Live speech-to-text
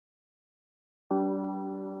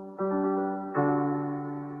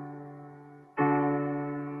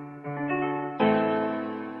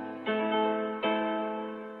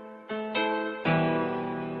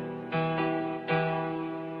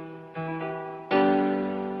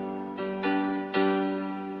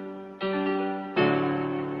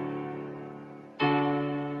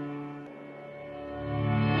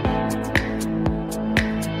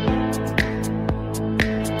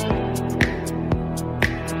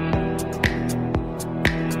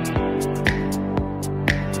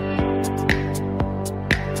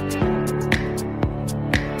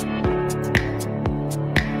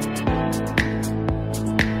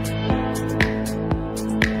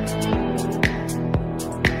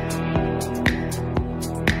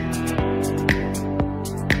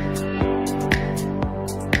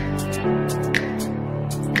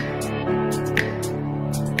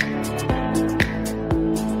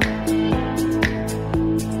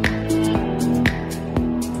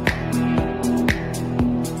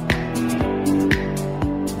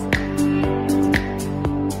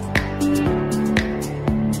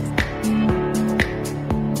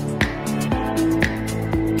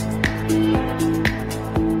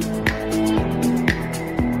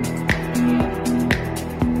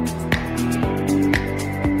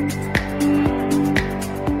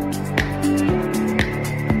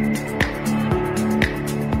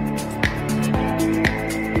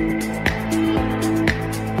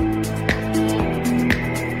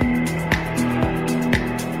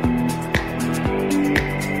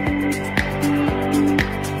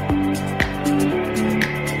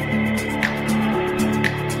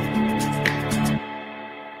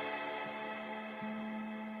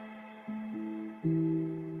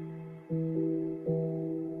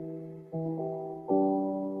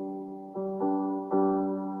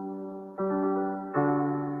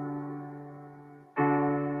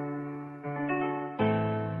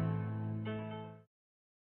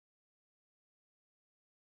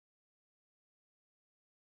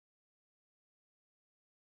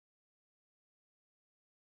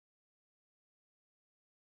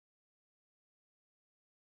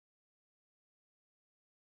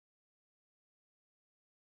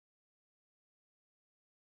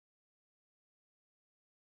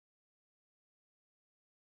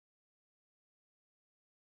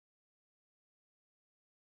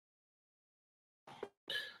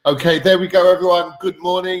Okay, there we go, everyone. Good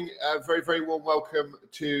morning. Very, very warm welcome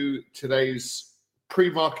to today's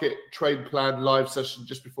pre-market trade plan live session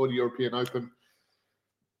just before the European Open,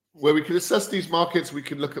 where we can assess these markets. We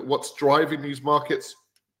can look at what's driving these markets.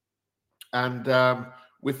 And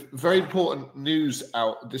with very important news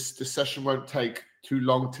out, this session won't take too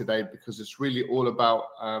long today because it's really all about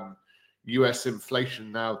US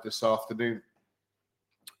inflation now this afternoon.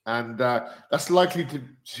 And that's likely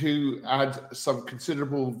to add some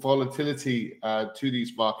considerable volatility to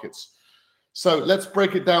these markets. So let's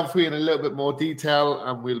break it down for you in a little bit more detail,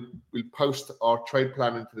 and we'll post our trade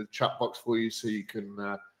plan into the chat box for you, so you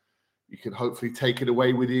can hopefully take it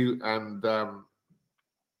away with you, and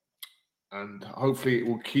hopefully it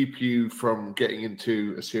will keep you from getting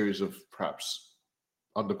into a series of perhaps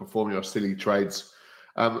underperforming or silly trades.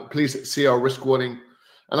 Please see our risk warning.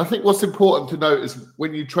 And I think what's important to note is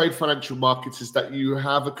when you trade financial markets is that you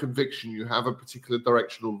have a conviction, you have a particular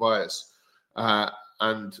directional bias.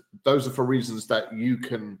 And those are for reasons that you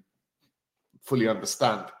can fully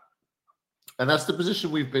understand. And that's the position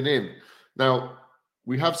we've been in. Now,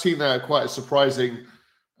 we have seen quite a surprising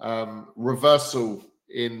reversal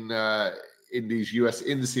in these US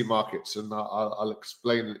indice markets. And I'll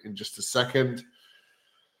explain in just a second.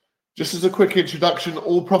 Just as a quick introduction,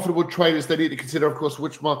 all profitable traders, they need to consider, of course,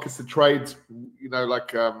 which markets to trade.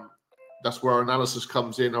 That's where our analysis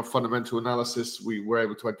comes in, our fundamental analysis. We were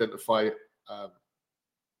able to identify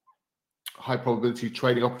high probability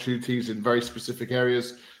trading opportunities in very specific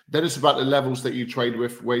areas. Then it's about the levels that you trade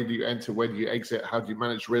with, where do you enter, when do you exit, how do you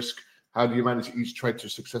manage risk, how do you manage each trade to a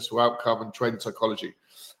successful outcome, and trading psychology.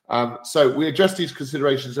 So we address these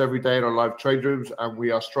considerations every day in our live trade rooms, and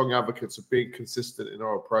we are strong advocates of being consistent in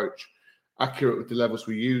our approach, accurate with the levels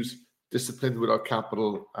we use, disciplined with our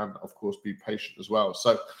capital, and of course be patient as well.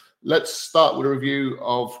 So let's start with a review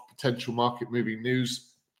of potential market moving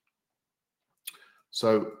news.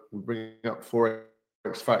 So we'll bring up Forex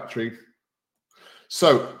Factory.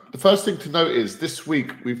 So the first thing to note is this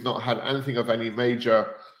week we've not had anything of any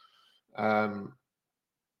major.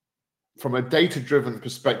 From a data-driven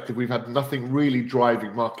perspective, we've had nothing really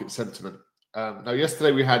driving market sentiment. Now,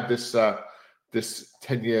 yesterday we had this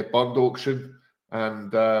 10-year bond auction,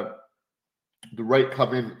 and the rate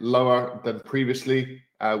come in lower than previously,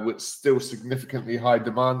 with still significantly high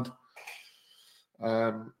demand.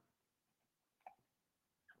 And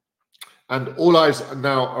all eyes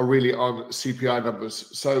now are really on CPI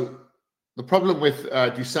numbers. So the problem with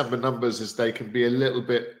December numbers is they can be a little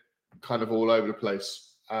bit kind of all over the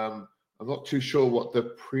place. I'm not too sure what the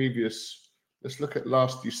previous. Let's look at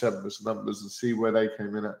last December's numbers and see where they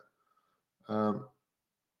came in at.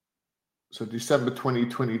 So December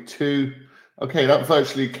 2022. Okay, that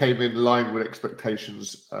virtually came in line with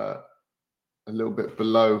expectations, a little bit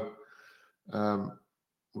below.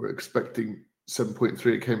 We're expecting 7.3.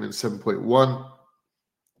 It came in 7.1.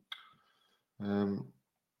 And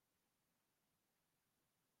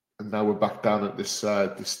now we're back down at this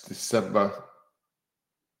December.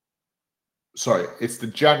 Sorry, it's the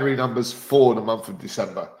January numbers for the month of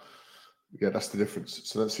December. Yeah, that's the difference.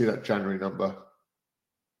 So let's see that January number.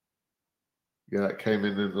 Yeah, that came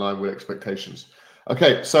in line with expectations.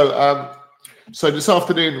 Okay, so this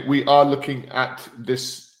afternoon we are looking at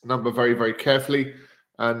this number very, very carefully,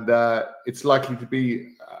 and it's likely to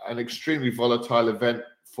be an extremely volatile event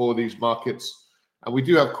for these markets. And we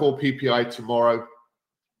do have core PPI tomorrow.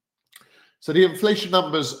 So the inflation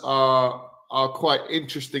numbers are quite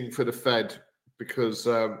interesting for the Fed because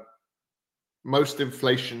most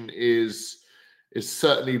inflation is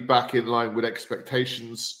certainly back in line with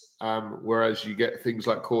expectations, whereas you get things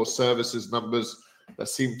like core services numbers that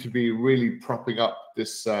seem to be really propping up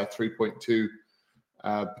this 3.2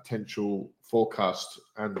 potential forecast,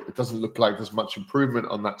 and it doesn't look like there's much improvement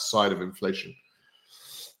on that side of inflation.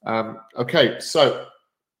 Okay, so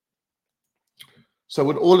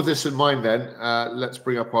with all of this in mind then, let's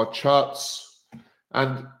bring up our charts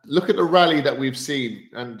and look at the rally that we've seen.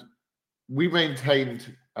 And we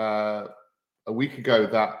maintained a week ago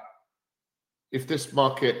that if this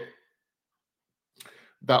market,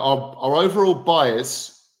 that our overall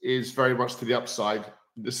bias is very much to the upside.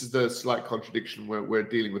 This is the slight contradiction we're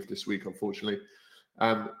dealing with this week, unfortunately.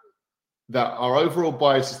 That our overall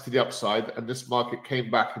bias is to the upside, and this market came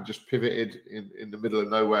back and just pivoted in the middle of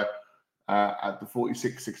nowhere at the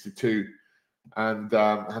 46.62 and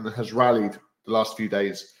has rallied the last few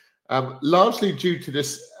days, largely due to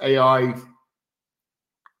this AI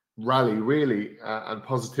rally, really, and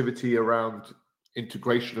positivity around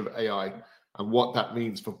integration of AI and what that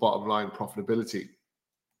means for bottom line profitability.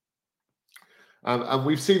 And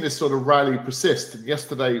we've seen this sort of rally persist. And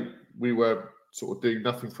yesterday we were sort of doing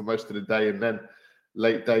nothing for most of the day, and then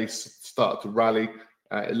late day started to rally.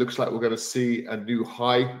 It looks like we're going to see a new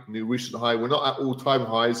recent high. We're not at all-time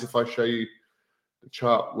highs. If I show you the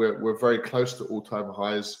chart, we're very close to all-time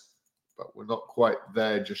highs, but we're not quite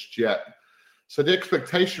there just yet. So the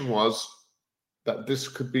expectation was that this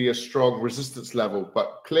could be a strong resistance level,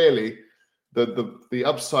 but clearly the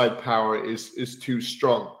upside power is too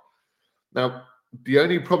strong. Now, the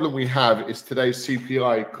only problem we have is today's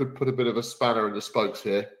CPI could put a bit of a spanner in the spokes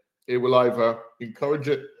here. It will either encourage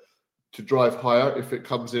it to drive higher if it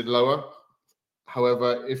comes in lower.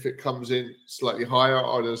 However, if it comes in slightly higher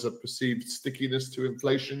or there's a perceived stickiness to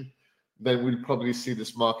inflation, then we'll probably see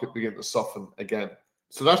this market begin to soften again.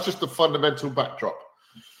 So that's just the fundamental backdrop.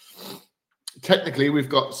 Technically, we've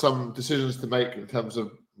got some decisions to make in terms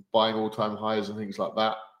of buying all-time highs and things like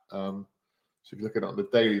that. So if you look at it on the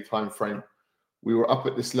daily time frame, we were up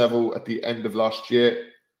at this level at the end of last year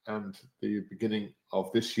and the beginning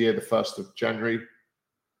of this year, the 1st of January.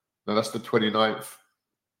 No, that's the 29th.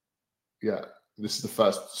 Yeah, this is the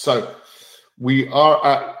 1st. So we are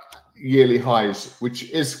at yearly highs, which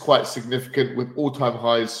is quite significant, with all-time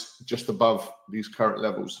highs just above these current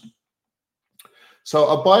levels. So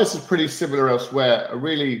our bias is pretty similar elsewhere.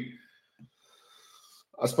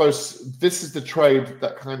 I suppose this is the trade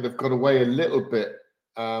that kind of got away a little bit,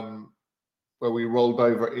 where we rolled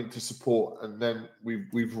over into support, and then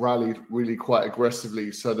we've rallied really quite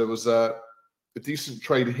aggressively. So there was a decent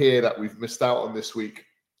trade here that we've missed out on this week,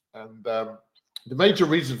 and the major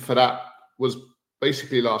reason for that was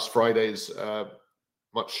basically last Friday's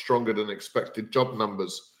much stronger than expected job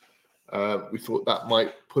numbers. We thought that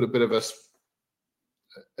might put a bit of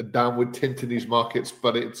a downward tint in these markets,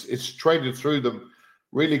 but it's traded through them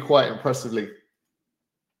really quite impressively.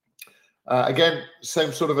 Again,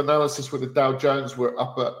 same sort of analysis with the Dow Jones. We're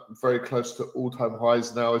up at very close to all-time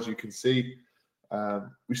highs now, as you can see.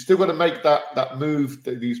 We've still got to make that move.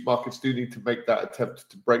 These markets do need to make that attempt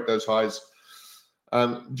to break those highs.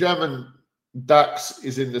 German DAX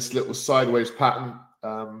is in this little sideways pattern.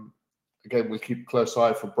 Again, we'll keep a close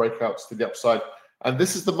eye for breakouts to the upside. And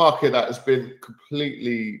this is the market that has been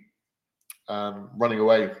completely running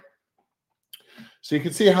away. So you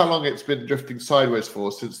can see how long it's been drifting sideways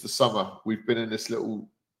for since the summer. We've been in this little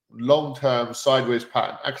long-term sideways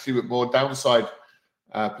pattern, actually with more downside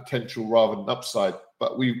potential rather than upside.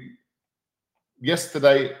 But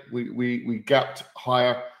yesterday we gapped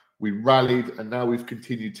higher, we rallied, and now we've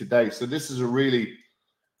continued today. So this is a really,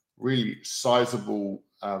 really sizable,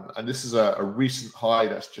 and this is a recent high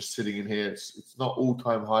that's just sitting in here. It's not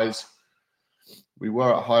all-time highs. We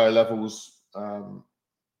were at higher levels,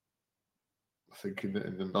 I think in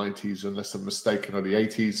the 90s, unless I'm mistaken, or the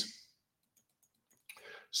 80s.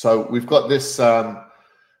 So we've got this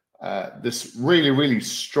this really, really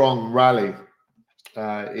strong rally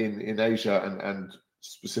in Asia and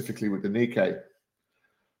specifically with the Nikkei.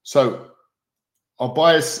 So our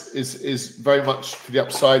bias is very much to the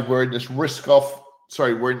upside. We're in this risk-on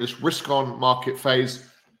market phase.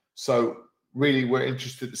 So really, we're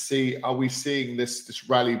interested to see, are we seeing this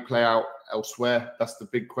rally play out elsewhere? That's the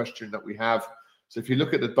big question that we have. So if you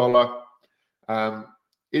look at the dollar,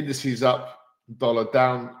 indices up, dollar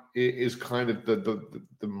down, it is kind of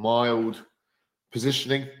the mild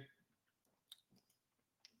positioning.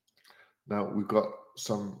 Now we've got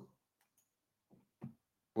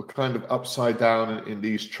we're kind of upside down in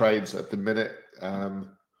these trades at the minute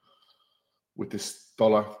with this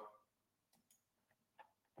dollar.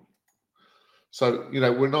 So,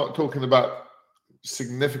 we're not talking about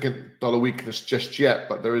significant dollar weakness just yet,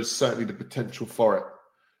 but there is certainly the potential for it.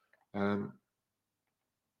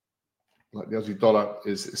 Like the Aussie dollar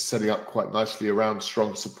is setting up quite nicely around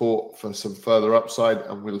strong support for some further upside,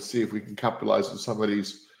 and we'll see if we can capitalize on some of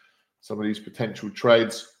these potential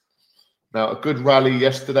trades. Now, a good rally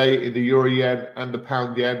yesterday in the euro yen and the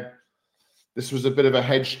pound yen. This was a bit of a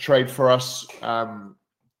hedge trade for us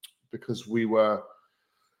because we were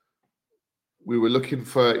looking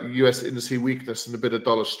for US indice weakness and a bit of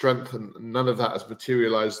dollar strength, and none of that has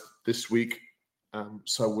materialized this week.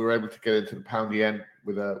 So we were able to get into the pound yen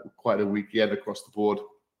with quite a weak yen across the board.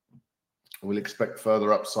 We'll expect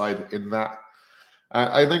further upside in that.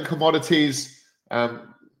 And then commodities,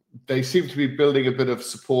 they seem to be building a bit of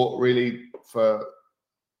support really for,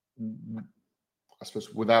 I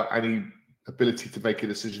suppose, without any ability to make a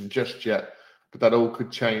decision just yet, but that all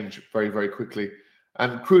could change very, very quickly.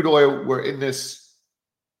 And crude oil, we're in this,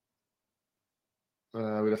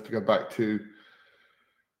 we'd have to go back to,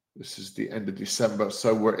 this is the end of December.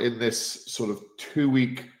 So we're in this sort of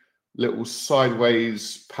 2-week little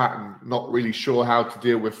sideways pattern, not really sure how to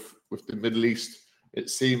deal with the Middle East It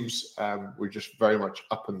seems we're just very much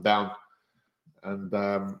up and down, and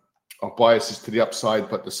our bias is to the upside,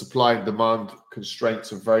 but the supply and demand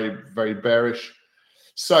constraints are very, very bearish.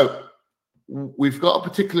 So we've got a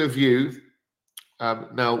particular view.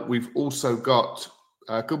 Now we've also got,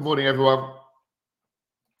 good morning, everyone.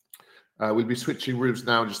 We'll be switching rooms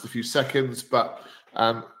now in just a few seconds, but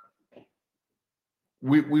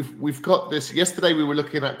we've got this. Yesterday we were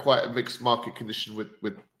looking at quite a mixed market condition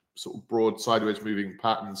with sort of broad sideways moving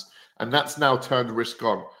patterns, and that's now turned risk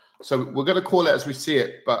on. So we're going to call it as we see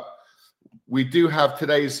it, but we do have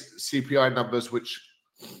today's CPI numbers, which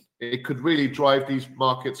it could really drive these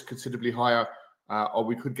markets considerably higher, or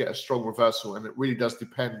we could get a strong reversal, and it really does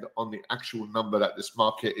depend on the actual number that this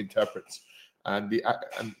market interprets. And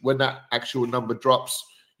when that actual number drops,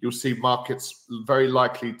 you'll see markets very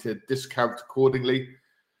likely to discount accordingly,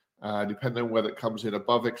 depending on whether it comes in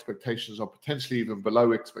above expectations or potentially even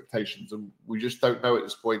below expectations. And we just don't know at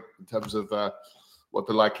this point in terms of what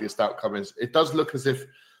the likeliest outcome is. It does look as if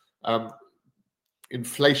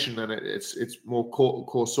inflation, and it's more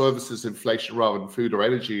core services inflation rather than food or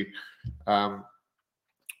energy.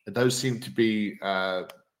 Those seem to be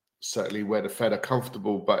certainly where the Fed are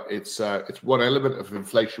comfortable, but it's one element of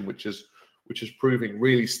inflation which is proving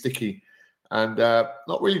really sticky, and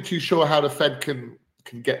not really too sure how the Fed can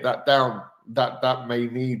get that down. That may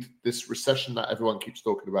need this recession that everyone keeps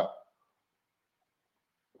talking about.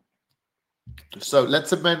 So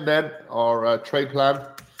let's amend then our trade plan.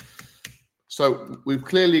 So we've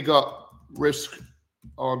clearly got risk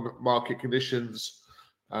on market conditions.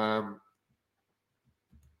 30-yen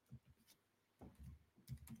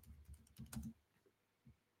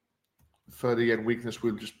weakness,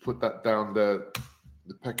 we'll just put that down the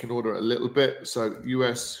pecking order a little bit. So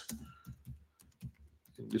US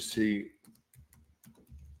industry,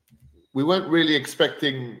 we weren't really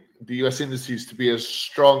expecting the US indices to be as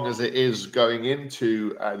strong as it is going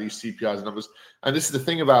into these CPIs numbers. And this is the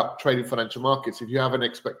thing about trading financial markets. If you have an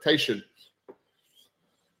expectation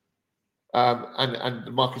and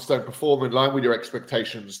the markets don't perform in line with your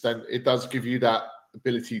expectations, then it does give you that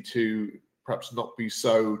ability to perhaps not be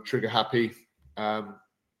so trigger happy.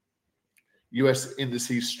 US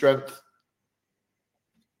indices strength.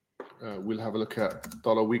 We'll have a look at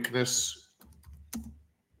dollar weakness.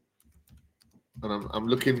 And I'm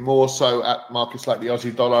looking more so at markets like the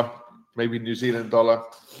Aussie dollar, maybe New Zealand dollar.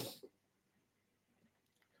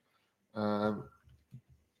 We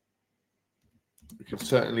can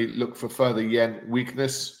certainly look for further yen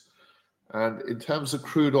weakness. And in terms of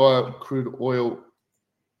crude oil,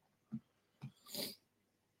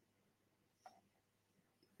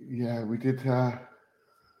 yeah, we did.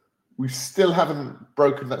 We still haven't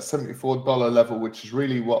broken that $74 level, which is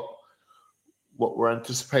really what we're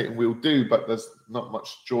anticipating we'll do, but there's not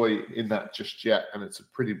much joy in that just yet, and it's a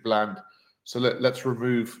pretty bland. So let's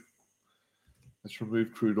remove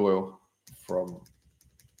crude oil from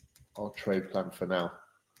our trade plan for now.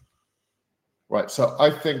 Right. So I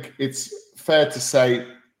think it's fair to say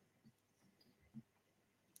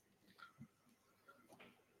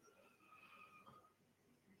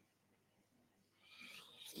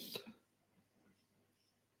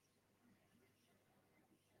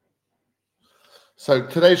so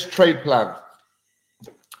today's trade plan.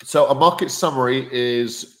 So a market summary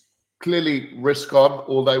is clearly risk on,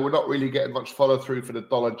 although we're not really getting much follow through for the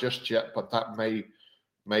dollar just yet, but that may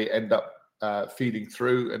end up feeding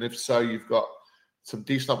through. And if so, you've got some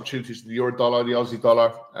decent opportunities in the euro dollar, the Aussie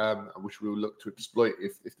dollar, which we will look to exploit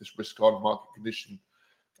if this risk on market condition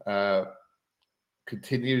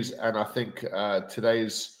continues. And I think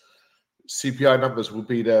today's CPI numbers will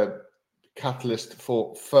be the catalyst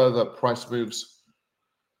for further price moves.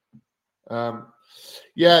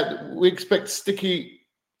 Yeah, we expect sticky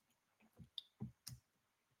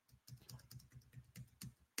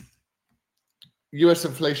US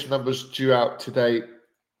inflation numbers due out today.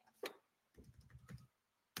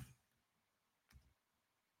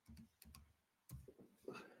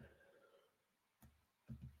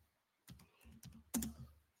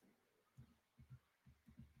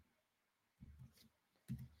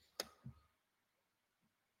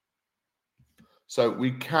 So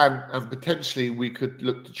we can, and potentially we could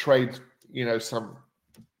look to trade, some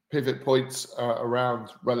pivot points around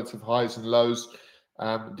relative highs and lows,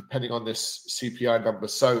 depending on this CPI number.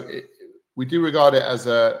 So we do regard it as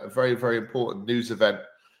a very, very important news event.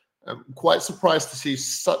 I'm quite surprised to see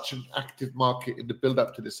such an active market in the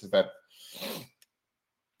build-up to this event.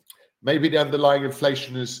 Maybe the underlying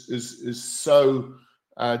inflation is so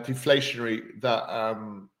deflationary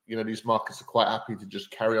that these markets are quite happy to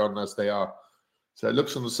just carry on as they are. So it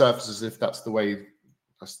looks on the surface as if that's the way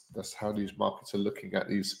That's how these markets are looking at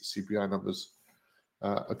these CPI numbers.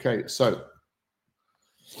 Okay, so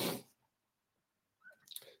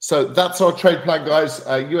that's our trade plan, guys.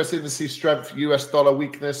 US indices strength, US dollar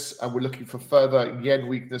weakness, and we're looking for further yen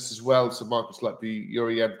weakness as well. So markets like the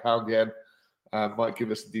euro yen, pound yen might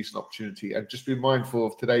give us a decent opportunity. And just be mindful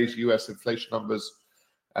of today's US inflation numbers.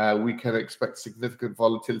 We can expect significant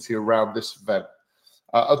volatility around this event.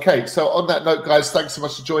 Okay, so on that note, guys, thanks so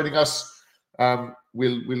much for joining us.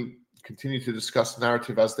 We'll continue to discuss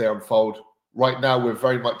narrative as they unfold. Right now, we're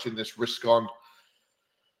very much in this risk-on,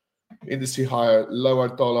 industry higher, lower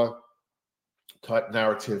dollar type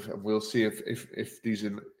narrative, and we'll see if these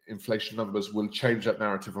inflation numbers will change that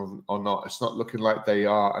narrative or not. It's not looking like they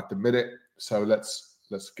are at the minute, so let's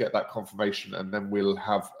get that confirmation, and then we'll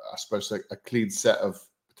have, I suppose, a clean set of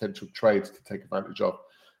potential trades to take advantage of.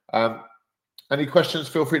 Any questions,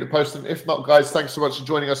 feel free to post them. If not, guys, thanks so much for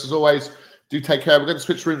joining us as always. Do take care. We're going to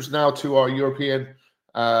switch rooms now to our European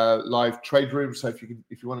live trade room. So if you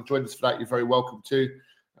want to join us for that, you're very welcome to.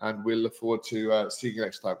 And we'll look forward to seeing you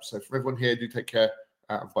next time. So from everyone here, do take care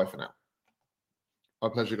and bye for now. My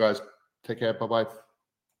pleasure, guys. Take care. Bye-bye.